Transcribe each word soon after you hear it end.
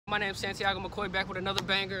My name's Santiago McCoy, back with another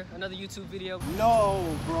banger, another YouTube video. No,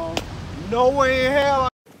 bro. No way in hell.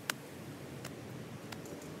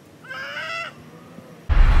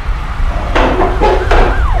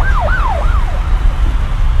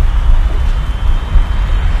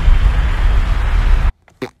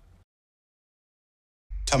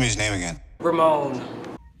 Tell me his name again. Ramon.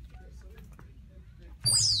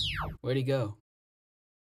 Where'd he go?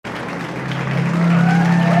 What's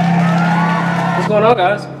going on,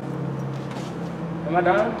 guys? Am I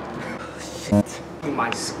dying? Shit. My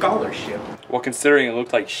scholarship. Well, considering it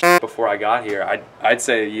looked like shit before I got here, I'd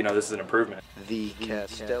say, you know, this is an improvement. The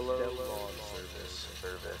Castello lawn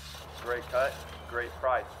service. Great cut, great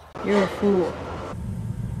price. You're a fool.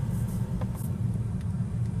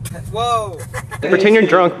 Whoa! Pretend you're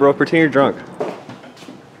drunk, bro. Pretend you're drunk.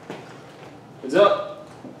 What's up?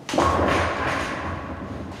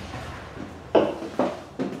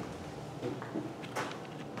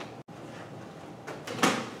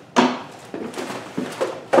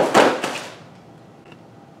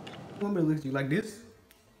 Want me to look at you like this?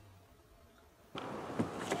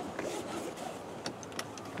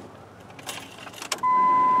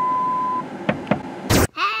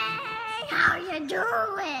 Hey, how you doing?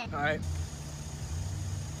 All right.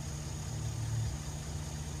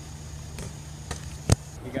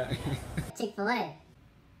 You got it. Chick-Fil-A.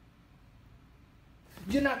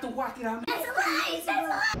 You're not the walking out. That's a lie! That's a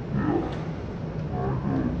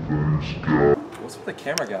lie! What's with the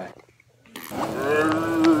camera guy?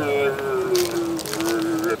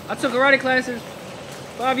 I took karate classes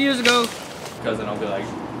 5 years ago. Cousin, I'll be like,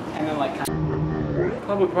 And then like,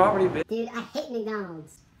 public property, bitch. Dude, I hate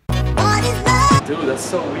McDonald's. Dude, that's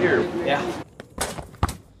so weird. yeah.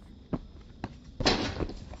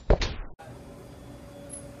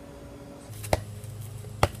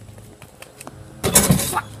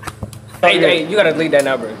 Hey, you gotta leave that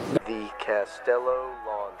number. The Castello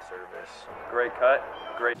lawn service. Great cut,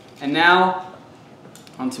 great. And now,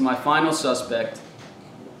 onto my final suspect,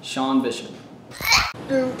 Shawn Bishop.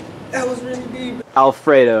 Dude, that was really deep.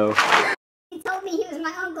 Alfredo. He told me he was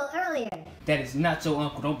my uncle earlier. That is not your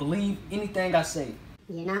uncle. Don't believe anything I say.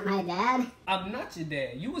 You're not my dad? I'm not your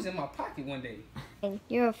dad. You was in my pocket one day.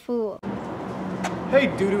 You're a fool. Hey,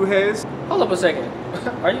 doo-doo heads. Hold up a second.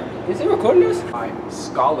 Is he recording this? My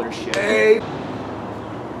scholarship. Hey.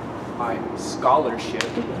 My scholarship.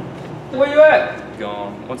 Where you at?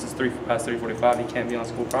 Gone. Once it's past 3:45, he can't be on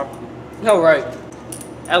school property. No, right.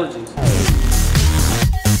 Allergies.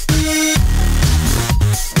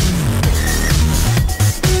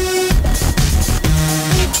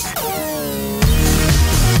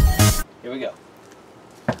 Here we go.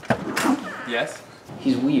 Yes?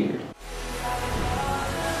 He's weird.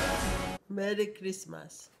 Merry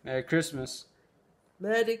Christmas. Merry Christmas.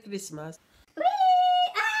 Merry Christmas. Whee!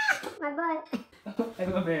 Ah! My butt. Hey,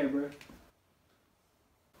 my bad, bro.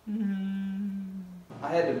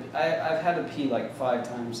 I've had to pee like 5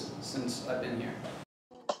 times since I've been here.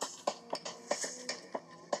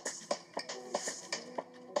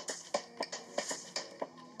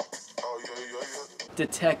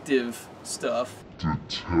 Detective stuff.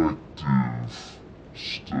 I'm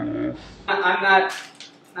not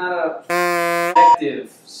a detective.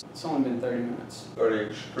 It's only been 30 minutes. 30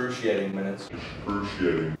 excruciating minutes.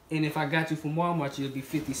 And if I got you from Walmart, you'll be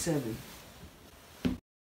 57.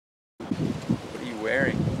 What are you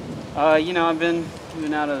wearing? You know, I've been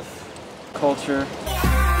out of culture.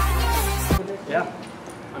 Yeah.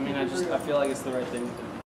 I mean, I feel like it's the right thing to do.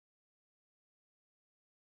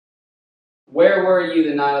 Where were you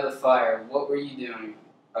the night of the fire? What were you doing?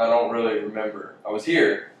 I don't really remember. I was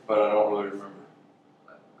here, but I don't really remember.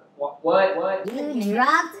 What? You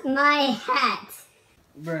dropped my hat.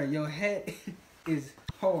 Bro, your hat is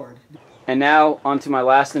hard. And now, on to my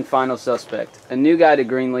last and final suspect. A new guy to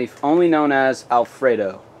Greenleaf, only known as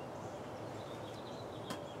Alfredo.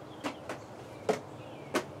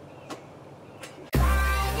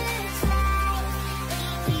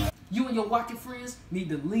 You and your walking friends need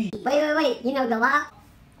to leave. Wait. You know Galop?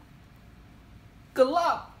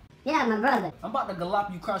 Galop! Yeah, my brother. I'm about to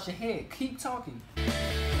galop you across your head. Keep talking.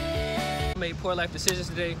 I made poor life decisions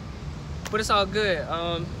today, but it's all good.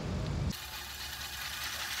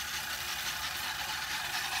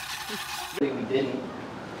 We didn't.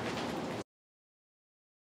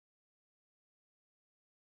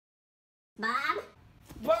 Bob?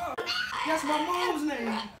 Bob! That's my mom's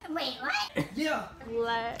name! Wait, what? Yeah!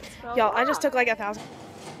 Y'all, I just took like 1,000.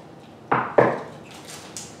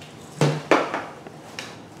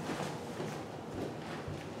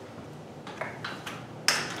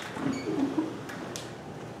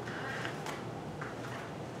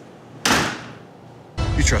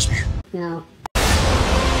 trust me? No.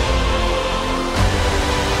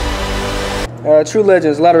 True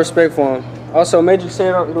legends, a lot of respect for him. Also, Major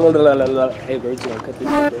Sam. Hey, bro, you gonna cut this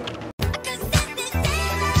shit, bro.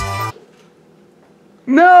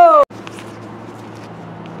 No!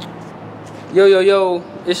 Yo,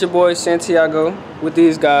 it's your boy Santiago with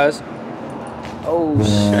these guys. Oh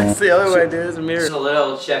shit. That's the other way, dude. It's a mirror. It's a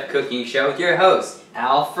little chef cooking show with your host,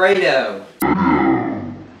 Alfredo.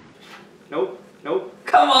 Nope.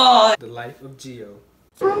 Come on! The life of Gio.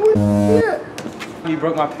 You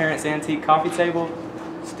broke my parents' antique coffee table?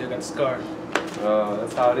 Still got the scar. Oh,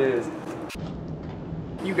 that's how it is.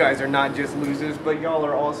 You guys are not just losers, but y'all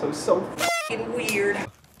are also so f***ing weird.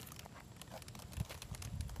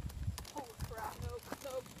 Oh crap, nope.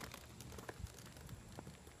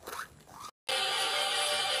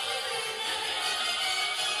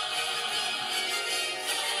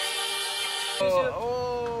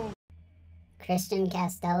 Christian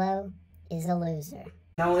Castello is a loser.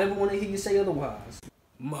 I don't ever want to hear you say otherwise.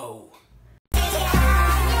 Mo.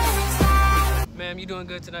 Ma'am, you doing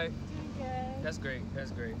good tonight? Good. That's great.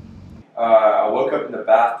 I woke up in the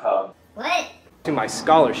bathtub. What? To my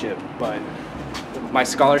scholarship, but my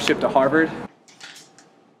scholarship to Harvard.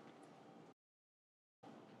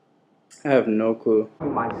 I have no clue.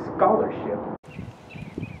 My scholarship.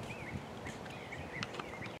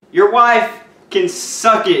 Your wife can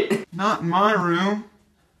suck it. Not in my room.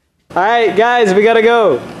 Alright, guys, we gotta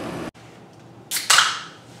go.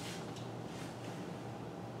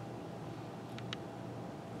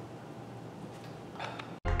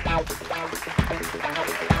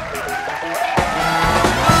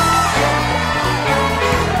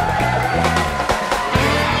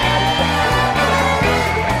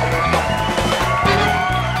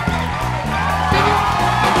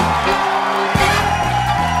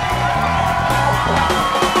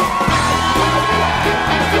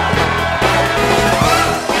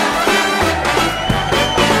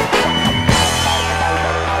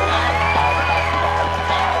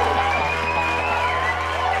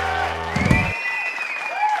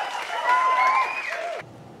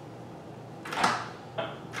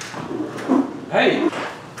 Hey!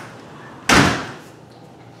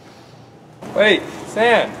 Wait,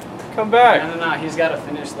 Sam, come back. No, he's got to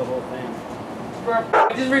finish the whole thing. Bro,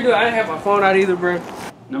 just redo it. I didn't have my phone out either, bro.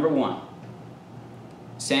 Number 1,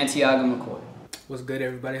 Santiago McCoy. What's good,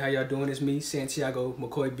 everybody? How y'all doing? It's me, Santiago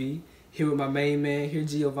McCoy B. Here with my main man here,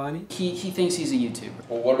 Giovanni. He thinks he's a YouTuber.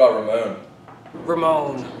 Well, what about Ramon?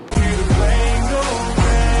 Ramon.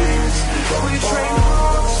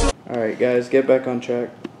 Alright, guys, get back on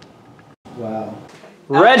track. Wow.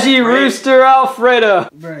 Reggie Rooster Alfredo.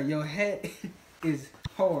 Bro, your head is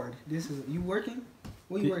hard. This is, you working?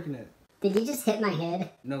 What you working at? Did you just hit my head?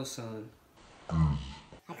 No, son. I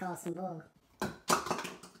call some bull.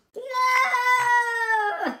 No!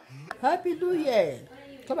 Happy New Year.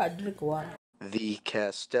 Come on, drink water. The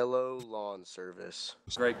Castello Lawn Service.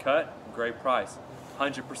 Great cut, great price.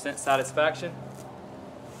 100% satisfaction,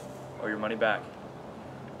 or your money back.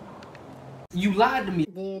 You lied to me.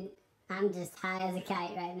 Dude, I'm just high as a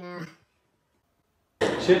kite right now.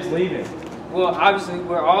 Chip's leaving. Well, obviously,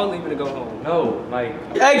 we're all leaving to go home. No, like...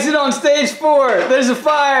 Exit on stage 4. There's a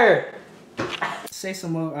fire. Say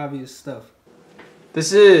some more obvious stuff.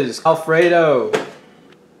 This is Alfredo.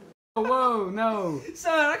 Whoa, no.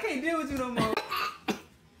 Son, I can't deal with you no more.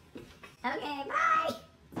 Okay, bye!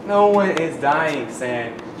 No one is dying,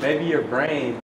 Sam. Maybe your brain.